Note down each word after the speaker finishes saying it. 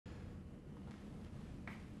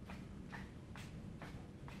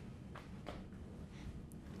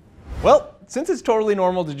since it's totally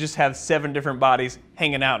normal to just have 7 different bodies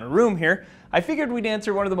hanging out in a room here, I figured we'd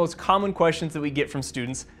answer one of the most common questions that we get from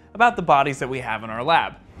students about the bodies that we have in our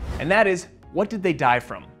lab. And that is, what did they die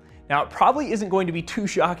from? Now, it probably isn't going to be too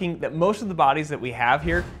shocking that most of the bodies that we have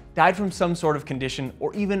here died from some sort of condition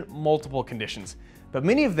or even multiple conditions, but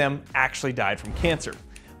many of them actually died from cancer.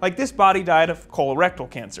 Like this body died of colorectal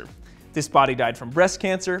cancer, this body died from breast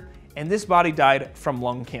cancer, and this body died from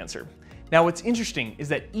lung cancer. Now, what's interesting is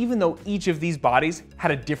that even though each of these bodies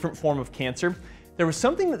had a different form of cancer, there was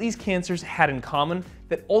something that these cancers had in common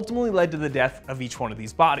that ultimately led to the death of each one of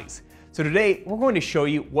these bodies. So today, we're going to show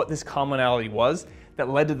you what this commonality was that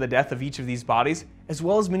led to the death of each of these bodies, as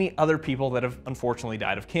well as many other people that have unfortunately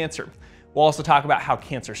died of cancer. We'll also talk about how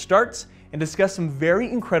cancer starts and discuss some very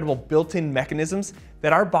incredible built-in mechanisms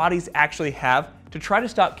that our bodies actually have to try to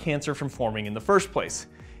stop cancer from forming in the first place.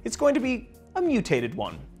 It's going to be a mutated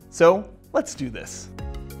one. So let's do this.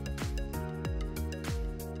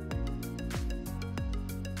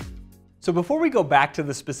 So before we go back to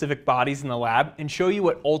the specific bodies in the lab and show you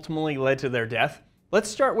what ultimately led to their death, let's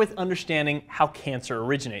start with understanding how cancer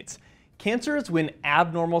originates. Cancer is when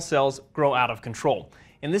abnormal cells grow out of control.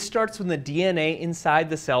 And this starts when the DNA inside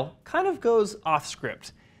the cell kind of goes off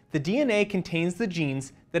script. The DNA contains the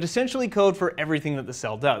genes that essentially code for everything that the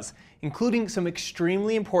cell does, including some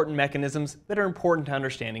extremely important mechanisms that are important to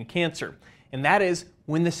understanding cancer. And that is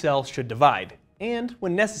when the cell should divide, and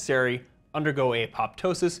when necessary, undergo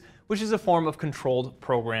apoptosis, which is a form of controlled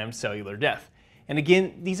programmed cellular death. And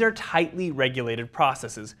again, these are tightly regulated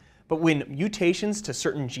processes, but when mutations to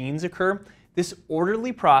certain genes occur, this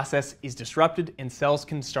orderly process is disrupted and cells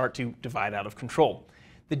can start to divide out of control.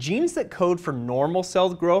 The genes that code for normal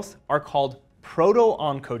cell growth are called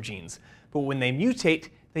Proto-Oncogenes, but when they mutate,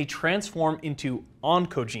 they transform into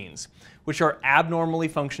oncogenes, which are abnormally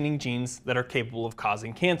functioning genes that are capable of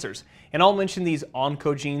causing cancers. And I'll mention these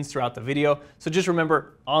oncogenes throughout the video, so just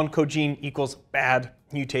remember, oncogene equals bad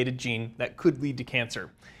mutated gene that could lead to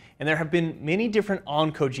cancer. And there have been many different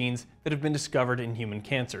oncogenes that have been discovered in human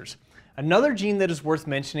cancers. Another gene that is worth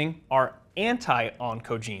mentioning are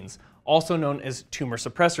anti-oncogenes, also known as tumor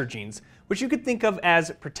suppressor genes, which you could think of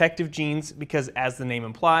as protective genes because, as the name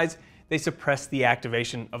implies, they suppress the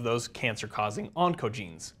activation of those cancer-causing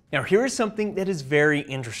oncogenes. Now, here is something that is very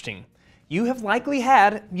interesting. You have likely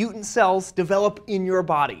had mutant cells develop in your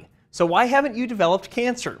body. So why haven't you developed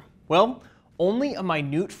cancer? Well, only a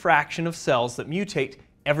minute fraction of cells that mutate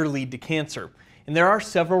ever lead to cancer. And there are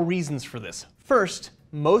several reasons for this. First,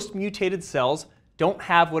 most mutated cells don't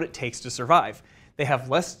have what it takes to survive. They have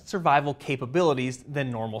less survival capabilities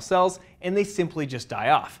than normal cells, and they simply just die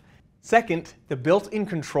off. Second, the built-in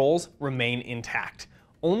controls remain intact.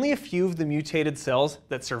 Only a few of the mutated cells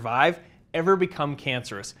that survive ever become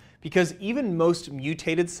cancerous, because even most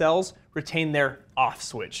mutated cells retain their off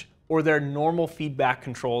switch, or their normal feedback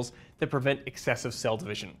controls that prevent excessive cell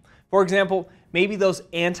division. For example, maybe those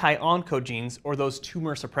anti-oncogenes or those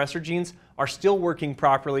tumor suppressor genes are still working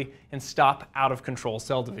properly and stop out of control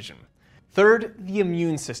cell division. Third, the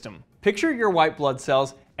immune system. Picture your white blood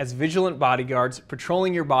cells as vigilant bodyguards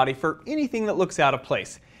patrolling your body for anything that looks out of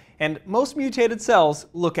place. And most mutated cells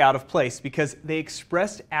look out of place because they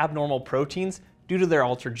express abnormal proteins due to their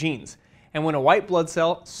altered genes. And when a white blood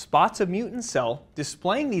cell spots a mutant cell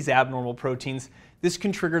displaying these abnormal proteins, this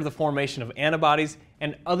can trigger the formation of antibodies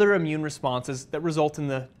and other immune responses that result in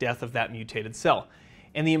the death of that mutated cell.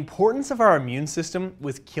 And the importance of our immune system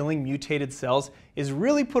with killing mutated cells is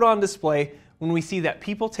really put on display when we see that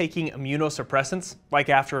people taking immunosuppressants, like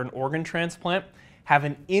after an organ transplant, have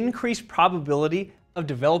an increased probability of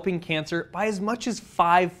developing cancer by as much as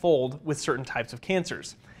 5-fold with certain types of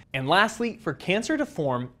cancers. And lastly, for cancer to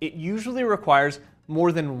form, it usually requires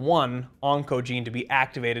more than one oncogene to be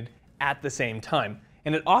activated at the same time,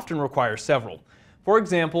 and it often requires several. For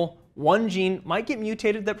example, one gene might get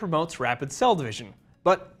mutated that promotes rapid cell division,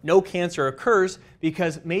 but no cancer occurs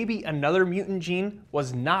because maybe another mutant gene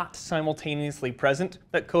was not simultaneously present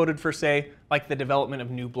that coded for, say, like the development of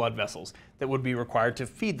new blood vessels that would be required to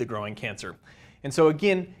feed the growing cancer. And so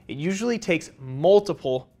again, it usually takes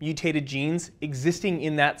multiple mutated genes existing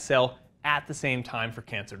in that cell at the same time for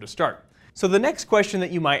cancer to start. So the next question that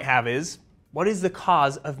you might have is, what is the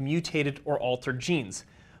cause of mutated or altered genes?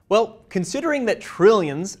 Well, considering that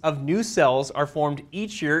trillions of new cells are formed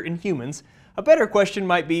each year in humans, a better question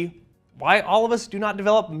might be why all of us do not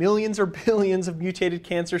develop millions or billions of mutated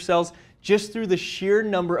cancer cells just through the sheer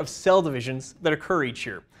number of cell divisions that occur each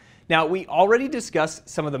year. Now, we already discussed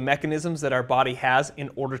some of the mechanisms that our body has in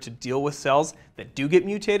order to deal with cells that do get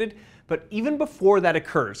mutated, but even before that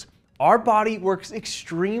occurs, Our body works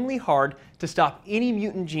extremely hard to stop any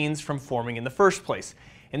mutant genes from forming in the first place.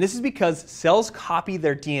 And this is because cells copy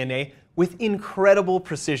their DNA with incredible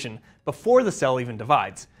precision before the cell even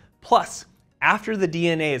divides. Plus, after the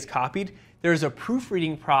DNA is copied, there is a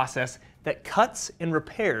proofreading process that cuts and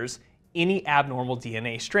repairs any abnormal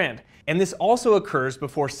DNA strand. And this also occurs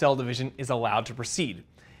before cell division is allowed to proceed.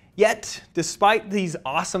 Yet, despite these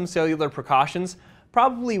awesome cellular precautions,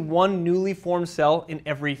 probably one newly formed cell in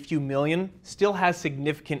every few million still has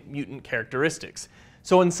significant mutant characteristics.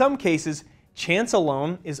 So in some cases, chance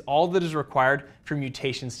alone is all that is required for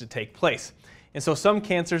mutations to take place. And so some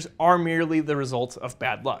cancers are merely the results of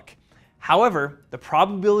bad luck. However, the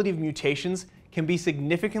probability of mutations can be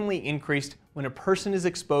significantly increased when a person is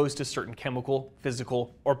exposed to certain chemical,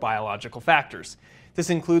 physical, or biological factors. This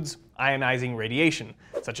includes ionizing radiation,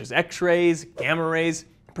 such as X-rays, gamma rays,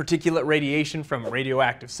 particulate radiation from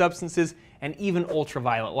radioactive substances, and even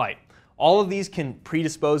ultraviolet light. All of these can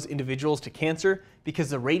predispose individuals to cancer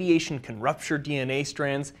because the radiation can rupture DNA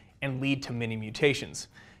strands and lead to many mutations.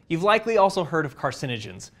 You've likely also heard of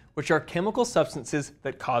carcinogens, which are chemical substances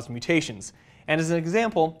that cause mutations. And as an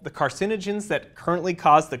example, the carcinogens that currently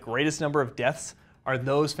cause the greatest number of deaths are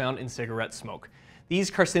those found in cigarette smoke. These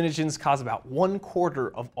carcinogens cause about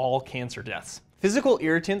 1/4 of all cancer deaths. Physical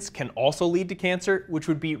irritants can also lead to cancer, which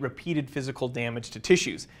would be repeated physical damage to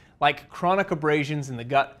tissues. Like chronic abrasions in the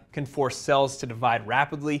gut can force cells to divide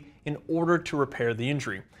rapidly in order to repair the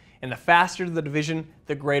injury. And the faster the division,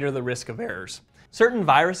 the greater the risk of errors. Certain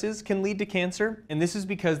viruses can lead to cancer, and this is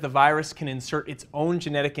because the virus can insert its own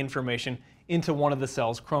genetic information into one of the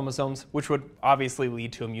cell's chromosomes, which would obviously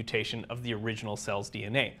lead to a mutation of the original cell's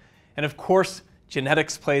DNA. And of course,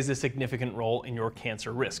 genetics plays a significant role in your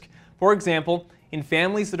cancer risk. For example, in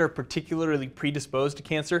families that are particularly predisposed to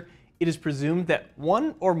cancer, it is presumed that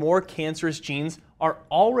one or more cancerous genes are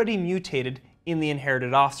already mutated in the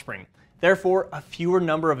inherited offspring. Therefore, a fewer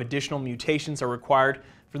number of additional mutations are required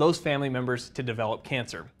for those family members to develop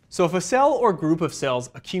cancer. So if a cell or group of cells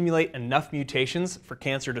accumulate enough mutations for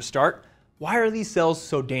cancer to start, why are these cells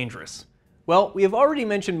so dangerous? Well, we have already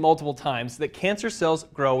mentioned multiple times that cancer cells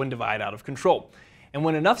grow and divide out of control. And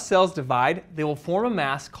when enough cells divide, they will form a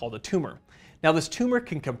mass called a tumor. Now this tumor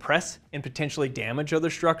can compress and potentially damage other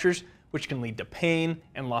structures, which can lead to pain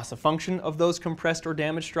and loss of function of those compressed or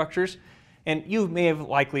damaged structures. And you may have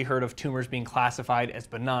likely heard of tumors being classified as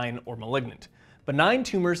benign or malignant. Benign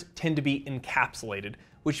tumors tend to be encapsulated,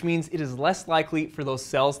 which means it is less likely for those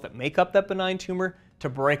cells that make up that benign tumor to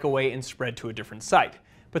break away and spread to a different site.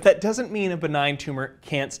 But that doesn't mean a benign tumor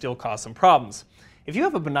can't still cause some problems. If you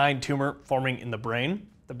have a benign tumor forming in the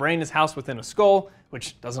brain is housed within a skull,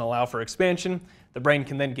 which doesn't allow for expansion. The brain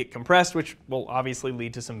can then get compressed, which will obviously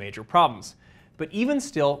lead to some major problems. But even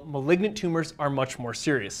still, malignant tumors are much more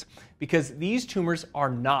serious because these tumors are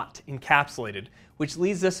not encapsulated, which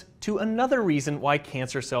leads us to another reason why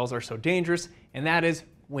cancer cells are so dangerous, and that is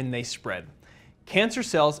when they spread. Cancer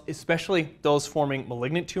cells, especially those forming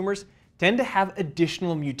malignant tumors, tend to have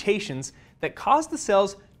additional mutations that cause the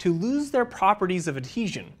cells to lose their properties of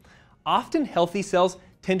adhesion. Often healthy cells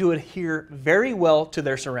tend to adhere very well to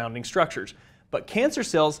their surrounding structures, but cancer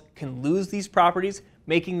cells can lose these properties,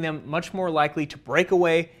 making them much more likely to break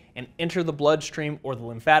away and enter the bloodstream or the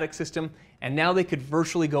lymphatic system, and now they could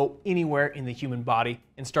virtually go anywhere in the human body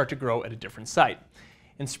and start to grow at a different site.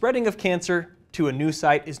 And spreading of cancer to a new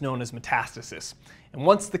site is known as metastasis. And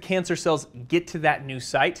once the cancer cells get to that new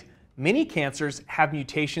site, many cancers have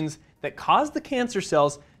mutations that cause the cancer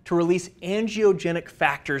cells to release angiogenic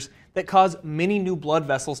factors that cause many new blood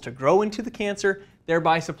vessels to grow into the cancer,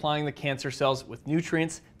 thereby supplying the cancer cells with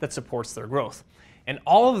nutrients that supports their growth. And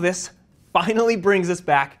all of this finally brings us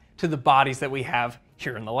back to the bodies that we have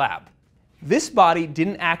here in the lab. This body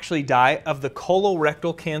didn't actually die of the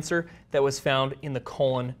colorectal cancer that was found in the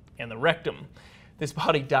colon and the rectum. This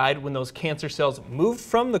body died when those cancer cells moved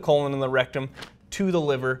from the colon and the rectum to the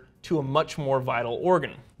liver to a much more vital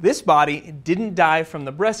organ. This body didn't die from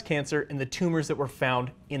the breast cancer and the tumors that were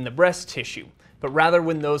found in the breast tissue, but rather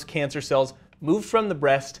when those cancer cells moved from the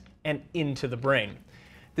breast and into the brain.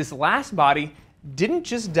 This last body didn't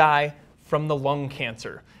just die from the lung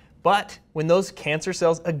cancer, but when those cancer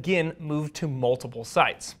cells again moved to multiple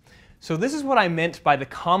sites. So this is what I meant by the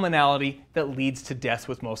commonality that leads to death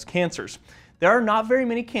with most cancers. There are not very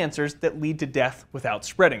many cancers that lead to death without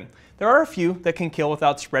spreading. There are a few that can kill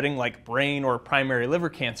without spreading, like brain or primary liver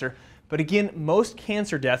cancer, but again, most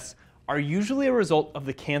cancer deaths are usually a result of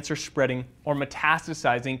the cancer spreading or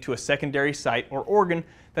metastasizing to a secondary site or organ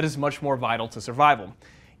that is much more vital to survival.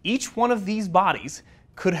 Each one of these bodies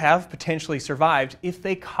could have potentially survived if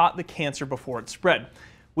they caught the cancer before it spread.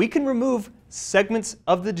 We can remove segments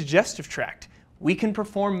of the digestive tract. We can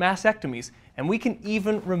perform mastectomies, and we can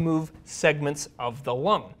even remove segments of the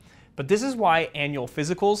lung. But this is why annual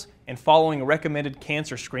physicals and following recommended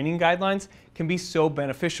cancer screening guidelines can be so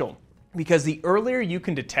beneficial, because the earlier you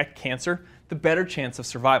can detect cancer, the better chance of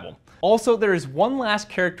survival. Also, there is one last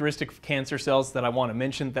characteristic of cancer cells that I want to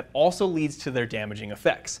mention that also leads to their damaging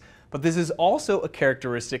effects. But this is also a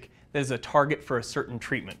characteristic that is a target for a certain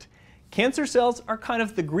treatment. Cancer cells are kind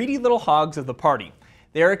of the greedy little hogs of the party.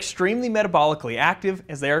 They are extremely metabolically active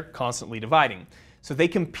as they are constantly dividing. So they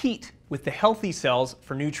compete with the healthy cells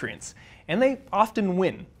for nutrients, and they often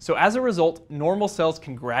win. So as a result, normal cells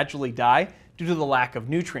can gradually die due to the lack of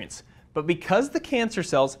nutrients. But because the cancer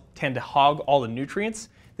cells tend to hog all the nutrients,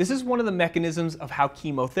 this is one of the mechanisms of how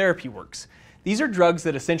chemotherapy works. These are drugs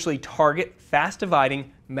that essentially target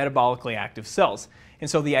fast-dividing, metabolically active cells. And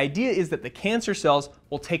so the idea is that the cancer cells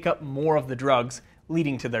will take up more of the drugs,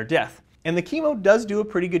 leading to their death. And the chemo does do a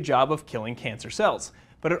pretty good job of killing cancer cells,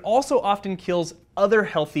 but it also often kills other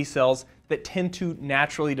healthy cells that tend to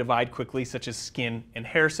naturally divide quickly, such as skin and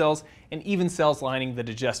hair cells, and even cells lining the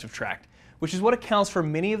digestive tract, which is what accounts for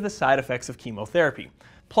many of the side effects of chemotherapy.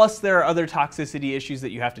 Plus, there are other toxicity issues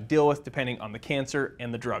that you have to deal with depending on the cancer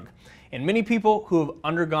and the drug. And many people who have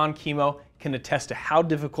undergone chemo can attest to how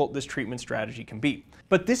difficult this treatment strategy can be.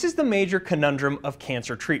 But this is the major conundrum of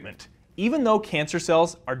cancer treatment. Even though cancer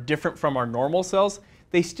cells are different from our normal cells,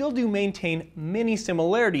 they still do maintain many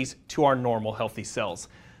similarities to our normal healthy cells.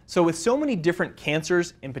 So with so many different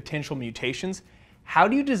cancers and potential mutations, how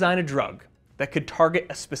do you design a drug that could target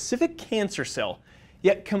a specific cancer cell,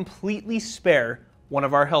 yet completely spare one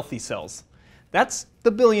of our healthy cells? That's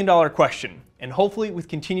the billion-dollar question, and hopefully with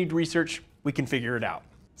continued research, we can figure it out.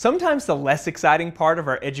 Sometimes the less exciting part of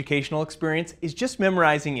our educational experience is just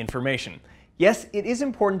memorizing information. Yes, it is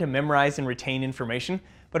important to memorize and retain information,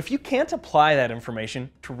 but if you can't apply that information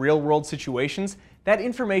to real-world situations, that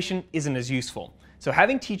information isn't as useful. So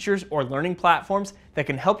having teachers or learning platforms that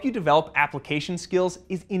can help you develop application skills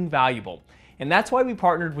is invaluable. And that's why we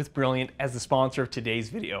partnered with Brilliant as the sponsor of today's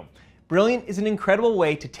video. Brilliant is an incredible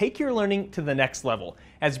way to take your learning to the next level,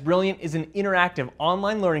 as Brilliant is an interactive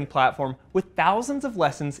online learning platform with thousands of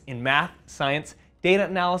lessons in math, science, data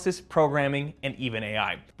analysis, programming, and even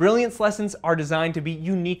AI. Brilliant's lessons are designed to be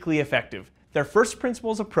uniquely effective. Their first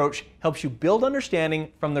principles approach helps you build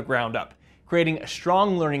understanding from the ground up, creating a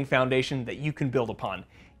strong learning foundation that you can build upon.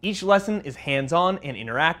 Each lesson is hands-on and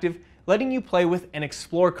interactive, letting you play with and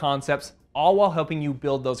explore concepts, all while helping you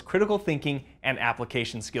build those critical thinking and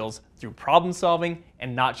application skills through problem solving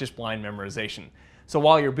and not just blind memorization. So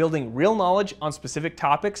while you're building real knowledge on specific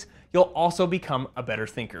topics, you'll also become a better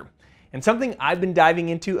thinker. And something I've been diving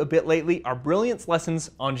into a bit lately are Brilliant's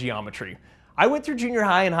lessons on geometry. I went through junior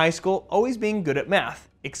high and high school always being good at math,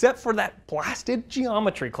 except for that blasted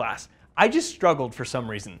geometry class. I just struggled for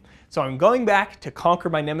some reason. So I'm going back to conquer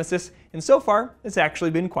my nemesis, and so far, it's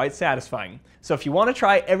actually been quite satisfying. So if you want to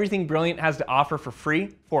try everything Brilliant has to offer for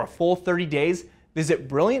free for a full 30 days, visit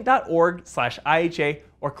brilliant.org/IHA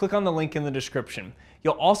or click on the link in the description.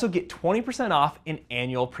 You'll also get 20% off an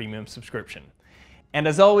annual premium subscription. And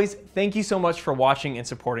as always, thank you so much for watching and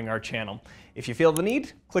supporting our channel. If you feel the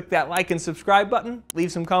need, click that like and subscribe button,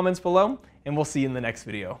 leave some comments below, and we'll see you in the next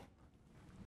video.